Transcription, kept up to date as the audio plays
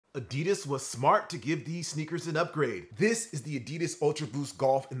Adidas was smart to give these sneakers an upgrade. This is the Adidas UltraBoost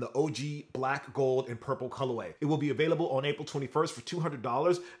Golf in the OG black, gold, and purple colorway. It will be available on April 21st for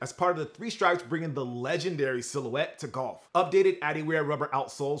 $200 as part of the 3 stripes bringing the legendary silhouette to golf. Updated Adiwear rubber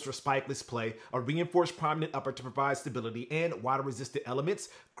outsoles for spikeless play, a reinforced prominent upper to provide stability and water-resistant elements,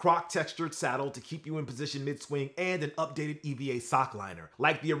 croc textured saddle to keep you in position mid-swing, and an updated EVA sock liner.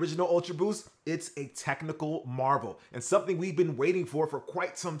 Like the original UltraBoost, it's a technical marvel and something we've been waiting for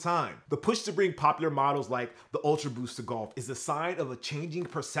quite some time. The push to bring popular models like the UltraBoost to golf is a sign of a changing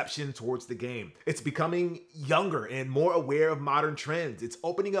perception towards the game. It's becoming younger and more aware of modern trends. It's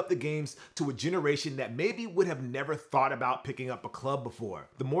opening up the games to a generation that maybe would have never thought about picking up a club before.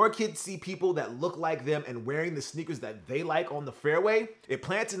 The more kids see people that look like them and wearing the sneakers that they like on the fairway, it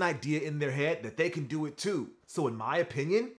plants an idea in their head that they can do it too. So in my opinion,